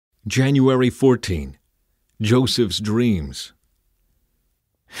January 14. Joseph's Dreams.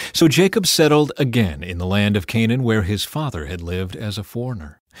 So Jacob settled again in the land of Canaan where his father had lived as a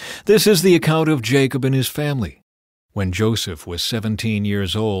foreigner. This is the account of Jacob and his family. When Joseph was 17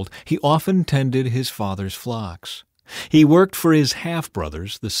 years old, he often tended his father's flocks. He worked for his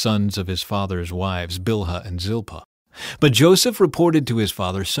half-brothers, the sons of his father's wives, Bilhah and Zilpah. But Joseph reported to his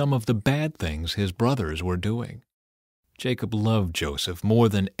father some of the bad things his brothers were doing. Jacob loved Joseph more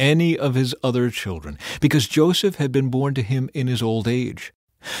than any of his other children because Joseph had been born to him in his old age.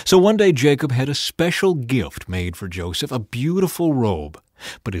 So one day Jacob had a special gift made for Joseph, a beautiful robe.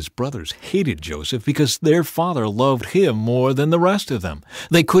 But his brothers hated Joseph because their father loved him more than the rest of them.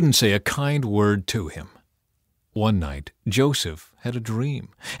 They couldn't say a kind word to him. One night, Joseph had a dream,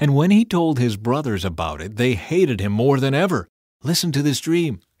 and when he told his brothers about it, they hated him more than ever. "Listen to this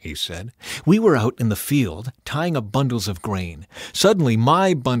dream," he said. "We were out in the field, tying up bundles of grain. Suddenly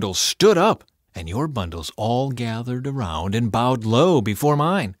my bundle stood up, and your bundles all gathered around and bowed low before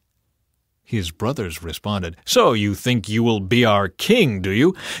mine." His brothers responded, "So you think you will be our king, do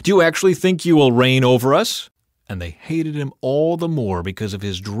you? Do you actually think you will reign over us?" And they hated him all the more because of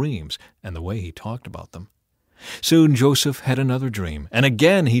his dreams and the way he talked about them. Soon Joseph had another dream, and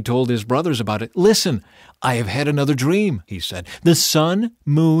again he told his brothers about it. "Listen, I have had another dream," he said. "The sun,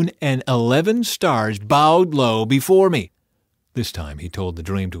 moon, and 11 stars bowed low before me." This time he told the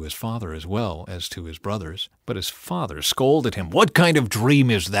dream to his father as well as to his brothers. But his father scolded him. "What kind of dream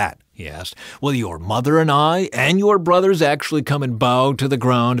is that?" he asked. "Will your mother and I and your brothers actually come and bow to the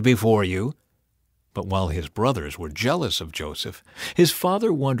ground before you?" But while his brothers were jealous of Joseph, his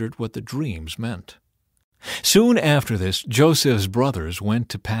father wondered what the dreams meant. Soon after this, Joseph's brothers went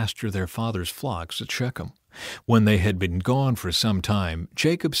to pasture their father's flocks at Shechem. When they had been gone for some time,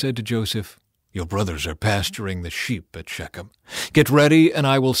 Jacob said to Joseph, "Your brothers are pasturing the sheep at Shechem. Get ready, and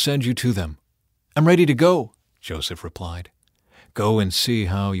I will send you to them." "I'm ready to go," Joseph replied. "Go and see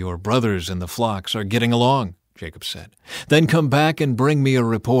how your brothers and the flocks are getting along," Jacob said. "Then come back and bring me a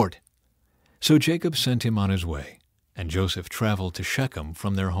report." So Jacob sent him on his way, and Joseph traveled to Shechem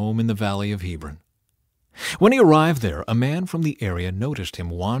from their home in the valley of Hebron. When he arrived there, a man from the area noticed him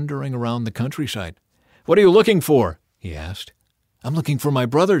wandering around the countryside. "What are you looking for?" he asked. "I'm looking for my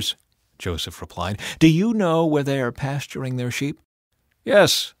brothers," Joseph replied. "Do you know where they are pasturing their sheep?"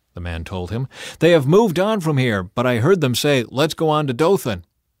 "Yes," the man told him. "They have moved on from here, but I heard them say, 'Let's go on to Dothan.'"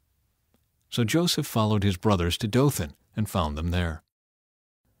 So Joseph followed his brothers to Dothan and found them there.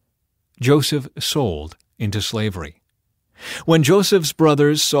 Joseph sold into slavery. When Joseph's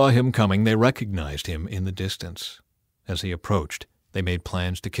brothers saw him coming, they recognized him in the distance. As he approached, they made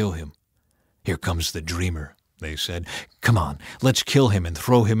plans to kill him. "Here comes the dreamer," they said. "Come on, let's kill him and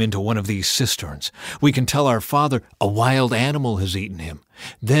throw him into one of these cisterns. We can tell our father a wild animal has eaten him.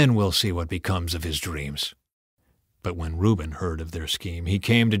 Then we'll see what becomes of his dreams." But when Reuben heard of their scheme, he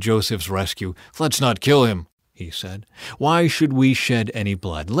came to Joseph's rescue. "Let's not kill him," he said. "Why should we shed any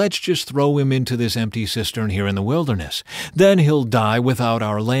blood? Let's just throw him into this empty cistern here in the wilderness. Then he'll die without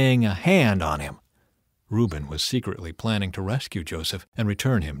our laying a hand on him." Reuben was secretly planning to rescue Joseph and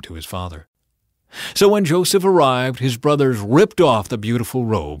return him to his father. So when Joseph arrived, his brothers ripped off the beautiful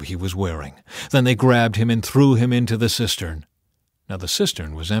robe he was wearing. Then they grabbed him and threw him into the cistern. Now the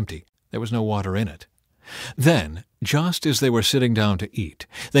cistern was empty. There was no water in it. Then, just as they were sitting down to eat,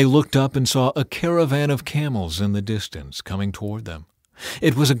 they looked up and saw a caravan of camels in the distance coming toward them.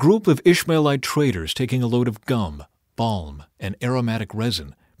 It was a group of Ishmaelite traders taking a load of gum, balm, and aromatic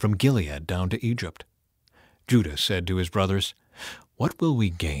resin from Gilead down to Egypt. Judah said to his brothers, "What will we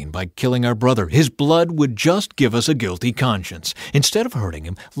gain by killing our brother? His blood would just give us a guilty conscience. Instead of hurting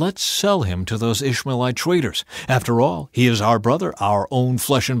him, let's sell him to those Ishmaelite traders. After all, he is our brother, our own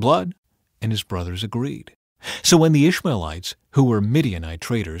flesh and blood." And his brothers agreed. So when the Ishmaelites, who were Midianite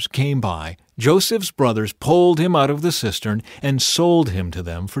traders, came by, Joseph's brothers pulled him out of the cistern and sold him to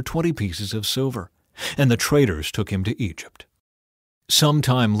them for 20 pieces of silver. And the traders took him to Egypt. Some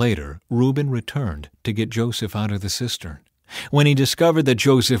time later, Reuben returned to get Joseph out of the cistern. When he discovered that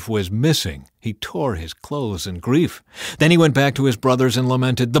Joseph was missing, he tore his clothes in grief. Then he went back to his brothers and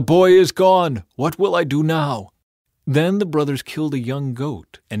lamented, "The boy is gone. What will I do now?" Then the brothers killed a young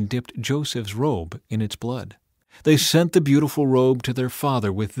goat and dipped Joseph's robe in its blood. They sent the beautiful robe to their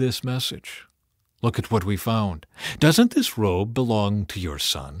father with this message, "Look at what we found. Doesn't this robe belong to your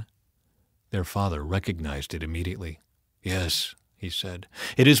son?" Their father recognized it immediately. "Yes," he said,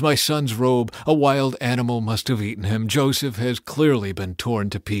 "it is my son's robe. A wild animal must have eaten him. Joseph has clearly been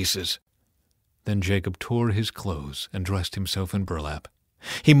torn to pieces." Then Jacob tore his clothes and dressed himself in burlap.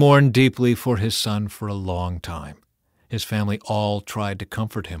 He mourned deeply for his son for a long time. His family all tried to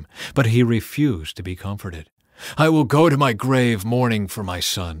comfort him, but he refused to be comforted. "I will go to my grave mourning for my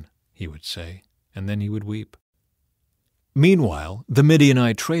son," he would say, and then he would weep. Meanwhile, the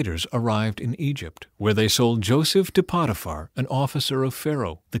Midianite traders arrived in Egypt, where they sold Joseph to Potiphar, an officer of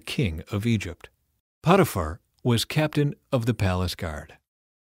Pharaoh, the king of Egypt. Potiphar was captain of the palace guard.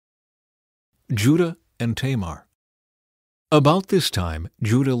 Judah and Tamar. About this time,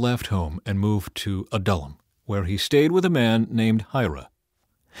 Judah left home and moved to Adullam, where he stayed with a man named Hira.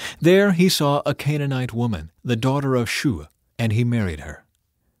 There he saw a Canaanite woman, the daughter of Shua, and he married her.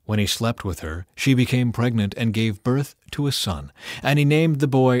 When he slept with her, she became pregnant and gave birth to a son, and he named the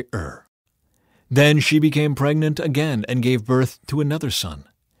boy Then she became pregnant again and gave birth to another son,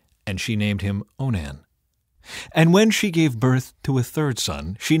 and she named him Onan. And when she gave birth to a third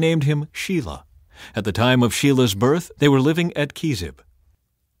son, she named him Shelah. At the time of Shelah's birth, they were living at Kezib.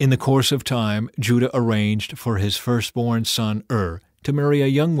 In the course of time, Judah arranged for his firstborn son to marry a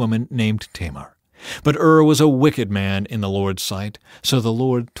young woman named Tamar. But was a wicked man in the Lord's sight, so the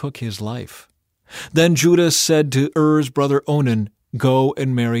Lord took his life. Then Judah said to Er's brother Onan, "Go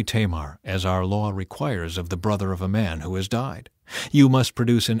and marry Tamar, as our law requires of the brother of a man who has died. You must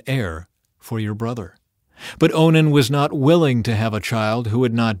produce an heir for your brother." But Onan was not willing to have a child who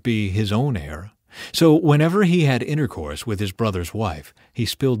would not be his own heir. So whenever he had intercourse with his brother's wife, he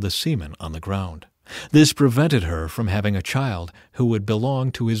spilled the semen on the ground. This prevented her from having a child who would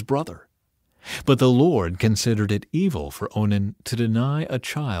belong to his brother. But the Lord considered it evil for Onan to deny a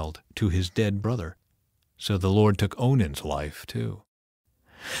child to his dead brother. So the Lord took Onan's life too.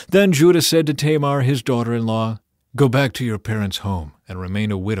 Then Judah said to Tamar, his daughter-in-law, "Go back to your parents' home and remain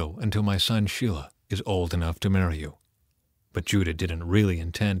a widow until my son Shelah is old enough to marry you." But Judah didn't really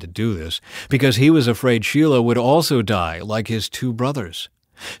intend to do this, because he was afraid Shelah would also die like his two brothers.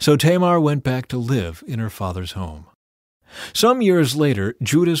 So Tamar went back to live in her father's home. Some years later,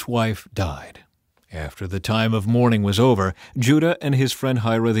 Judah's wife died. After the time of mourning was over, Judah and his friend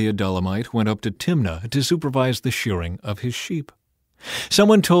Hira the Adullamite went up to Timnah to supervise the shearing of his sheep.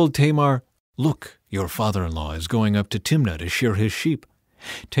 Someone told Tamar, "Look, your father-in-law is going up to Timnah to shear his sheep."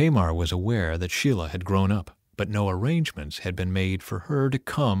 Tamar was aware that Shelah had grown up, but no arrangements had been made for her to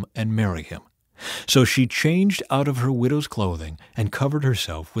come and marry him. So she changed out of her widow's clothing and covered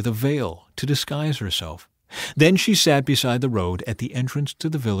herself with a veil to disguise herself. Then she sat beside the road at the entrance to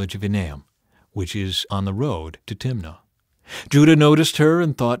the village of Enaim, which is on the road to Timnah. Judah noticed her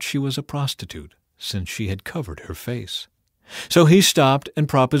and thought she was a prostitute, since she had covered her face. So he stopped and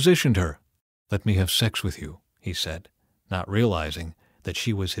propositioned her. "Let me have sex with you," he said, not realizing that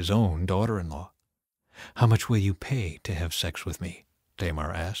she was his own daughter-in-law. "How much will you pay to have sex with me?"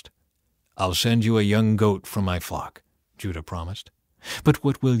 Tamar asked. "I'll send you a young goat from my flock," Judah promised. "But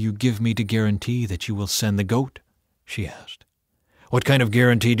what will you give me to guarantee that you will send the goat?" she asked. "What kind of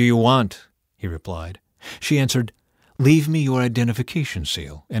guarantee do you want?" he replied. She answered, "Leave me your identification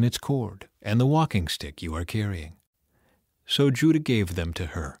seal and its cord, and the walking stick you are carrying." So Judah gave them to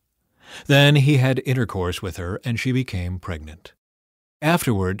her. Then he had intercourse with her, and she became pregnant.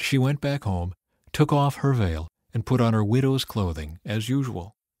 Afterward she went back home, took off her veil, and put on her widow's clothing as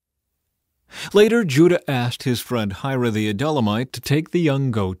usual. Later Judah asked his friend Hira the Adullamite to take the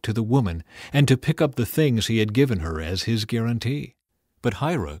young goat to the woman and to pick up the things he had given her as his guarantee. But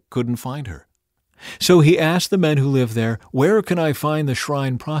Hira couldn't find her. So he asked the men who lived there, "Where can I find the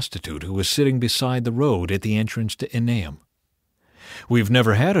shrine prostitute who was sitting beside the road at the entrance to Enaim?" "We've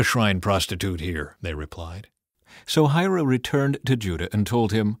never had a shrine prostitute here," they replied. So Hira returned to Judah and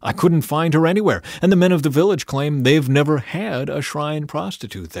told him, "I couldn't find her anywhere, and the men of the village claim they've never had a shrine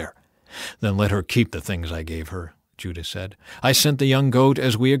prostitute there." "Then let her keep the things I gave her," Judah said. "I sent the young goat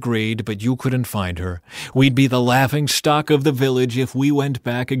as we agreed, but you couldn't find her. We'd be the laughing stock of the village if we went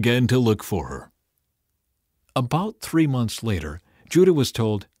back again to look for her." About 3 months later, Judah was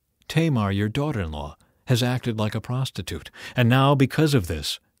told, "Tamar, your daughter-in-law, has acted like a prostitute, and now, because of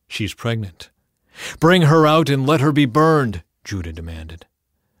this, she's pregnant." "Bring her out and let her be burned," Judah demanded.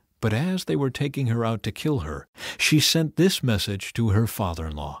 But as they were taking her out to kill her, she sent this message to her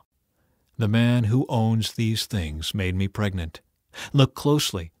father-in-law. "The man who owns these things made me pregnant. Look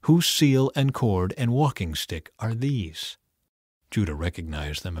closely, whose seal and cord and walking stick are these?" Judah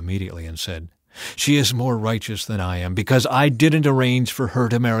recognized them immediately and said, "She is more righteous than I am, because I didn't arrange for her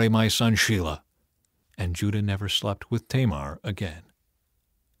to marry my son Shelah." And Judah never slept with Tamar again.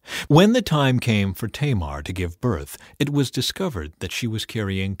 When the time came for Tamar to give birth, it was discovered that she was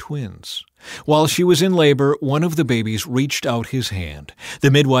carrying twins. While she was in labor, one of the babies reached out his hand. The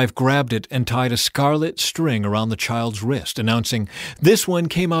midwife grabbed it and tied a scarlet string around the child's wrist, announcing, "This one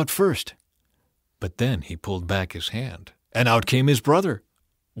came out first." But then he pulled back his hand, and out came his brother.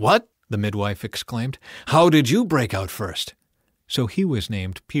 "What?" the midwife exclaimed. "How did you break out first?" So he was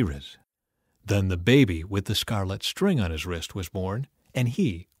named Perez. Then the baby with the scarlet string on his wrist was born, and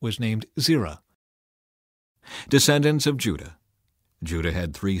he was named Zerah. Descendants of Judah. Judah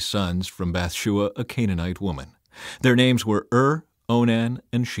had 3 sons from Bathshua, a Canaanite woman. Their names were Onan,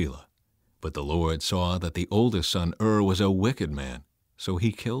 and Shelah. But the Lord saw that the oldest son was a wicked man, so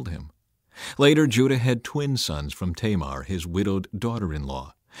he killed him. Later Judah had twin sons from Tamar, his widowed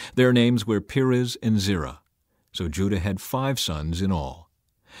daughter-in-law. Their names were Perez and Zerah. So Judah had 5 sons in all.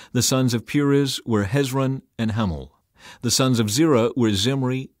 The sons of Perez were Hezron and Hamul. The sons of Zerah were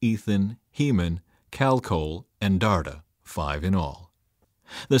Zimri, Ethan, Heman, Calcol, and Darda, 5 in all.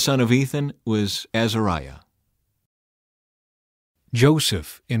 The son of Ethan was Azariah.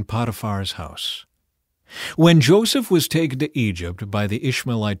 Joseph in Potiphar's house. When Joseph was taken to Egypt by the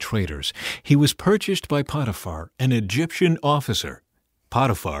Ishmaelite traders, he was purchased by Potiphar, an Egyptian officer.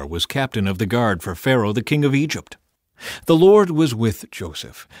 Potiphar was captain of the guard for Pharaoh, the king of Egypt. The Lord was with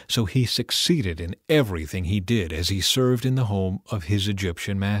Joseph, so he succeeded in everything he did as he served in the home of his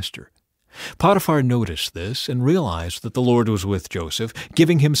Egyptian master. Potiphar noticed this and realized that the Lord was with Joseph,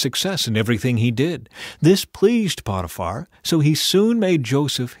 giving him success in everything he did. This pleased Potiphar, so he soon made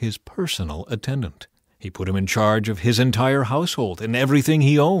Joseph his personal attendant. He put him in charge of his entire household and everything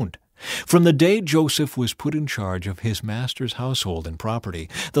he owned. From the day Joseph was put in charge of his master's household and property,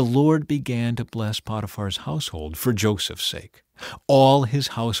 the Lord began to bless Potiphar's household for Joseph's sake. All his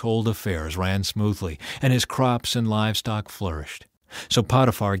household affairs ran smoothly, and his crops and livestock flourished. So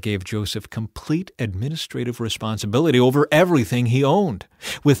Potiphar gave Joseph complete administrative responsibility over everything he owned.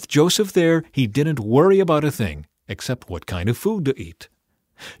 With Joseph there, he didn't worry about a thing, except what kind of food to eat.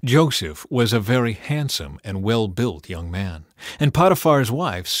 Joseph was a very handsome and well-built young man, and Potiphar's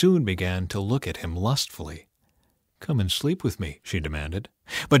wife soon began to look at him lustfully. "Come and sleep with me," she demanded.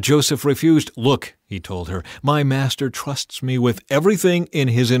 But Joseph refused. "Look," he told her, "my master trusts me with everything in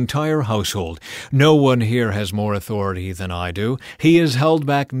his entire household. No one here has more authority than I do. He has held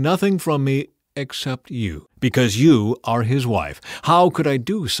back nothing from me except you, because you are his wife. How could I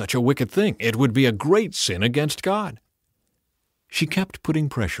do such a wicked thing? It would be a great sin against God." She kept putting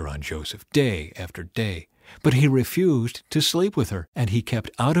pressure on Joseph day after day, but he refused to sleep with her, and he kept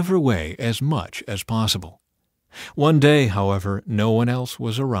out of her way as much as possible. One day, however, no one else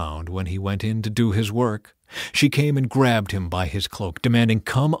was around when he went in to do his work. She came and grabbed him by his cloak, demanding,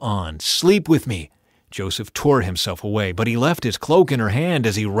 "Come on, sleep with me." Joseph tore himself away, but he left his cloak in her hand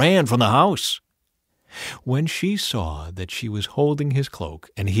as he ran from the house. When she saw that she was holding his cloak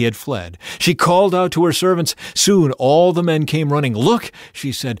and he had fled, she called out to her servants. Soon all the men came running. "Look,"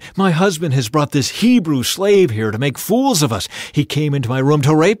 she said, "my husband has brought this Hebrew slave here to make fools of us. He came into my room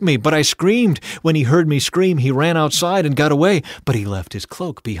to rape me, but I screamed. When he heard me scream, he ran outside and got away, but he left his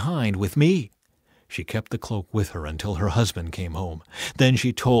cloak behind with me." She kept the cloak with her until her husband came home. Then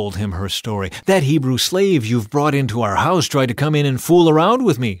she told him her story. "That Hebrew slave you've brought into our house tried to come in and fool around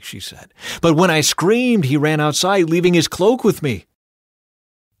with me," she said. "But when I screamed, he ran outside, leaving his cloak with me."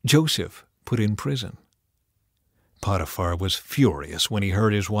 Joseph put in prison. Potiphar was furious when he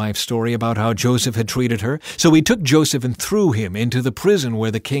heard his wife's story about how Joseph had treated her, so he took Joseph and threw him into the prison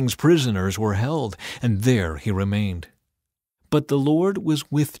where the king's prisoners were held, and there he remained. But the Lord was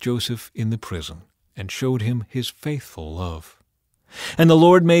with Joseph in the prison, and showed him his faithful love. And the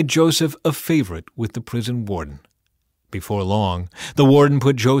Lord made Joseph a favorite with the prison warden. Before long, the warden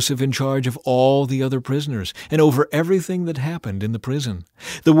put Joseph in charge of all the other prisoners and over everything that happened in the prison.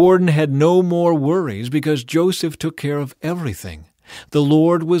 The warden had no more worries because Joseph took care of everything. The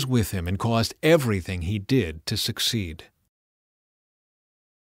Lord was with him and caused everything he did to succeed.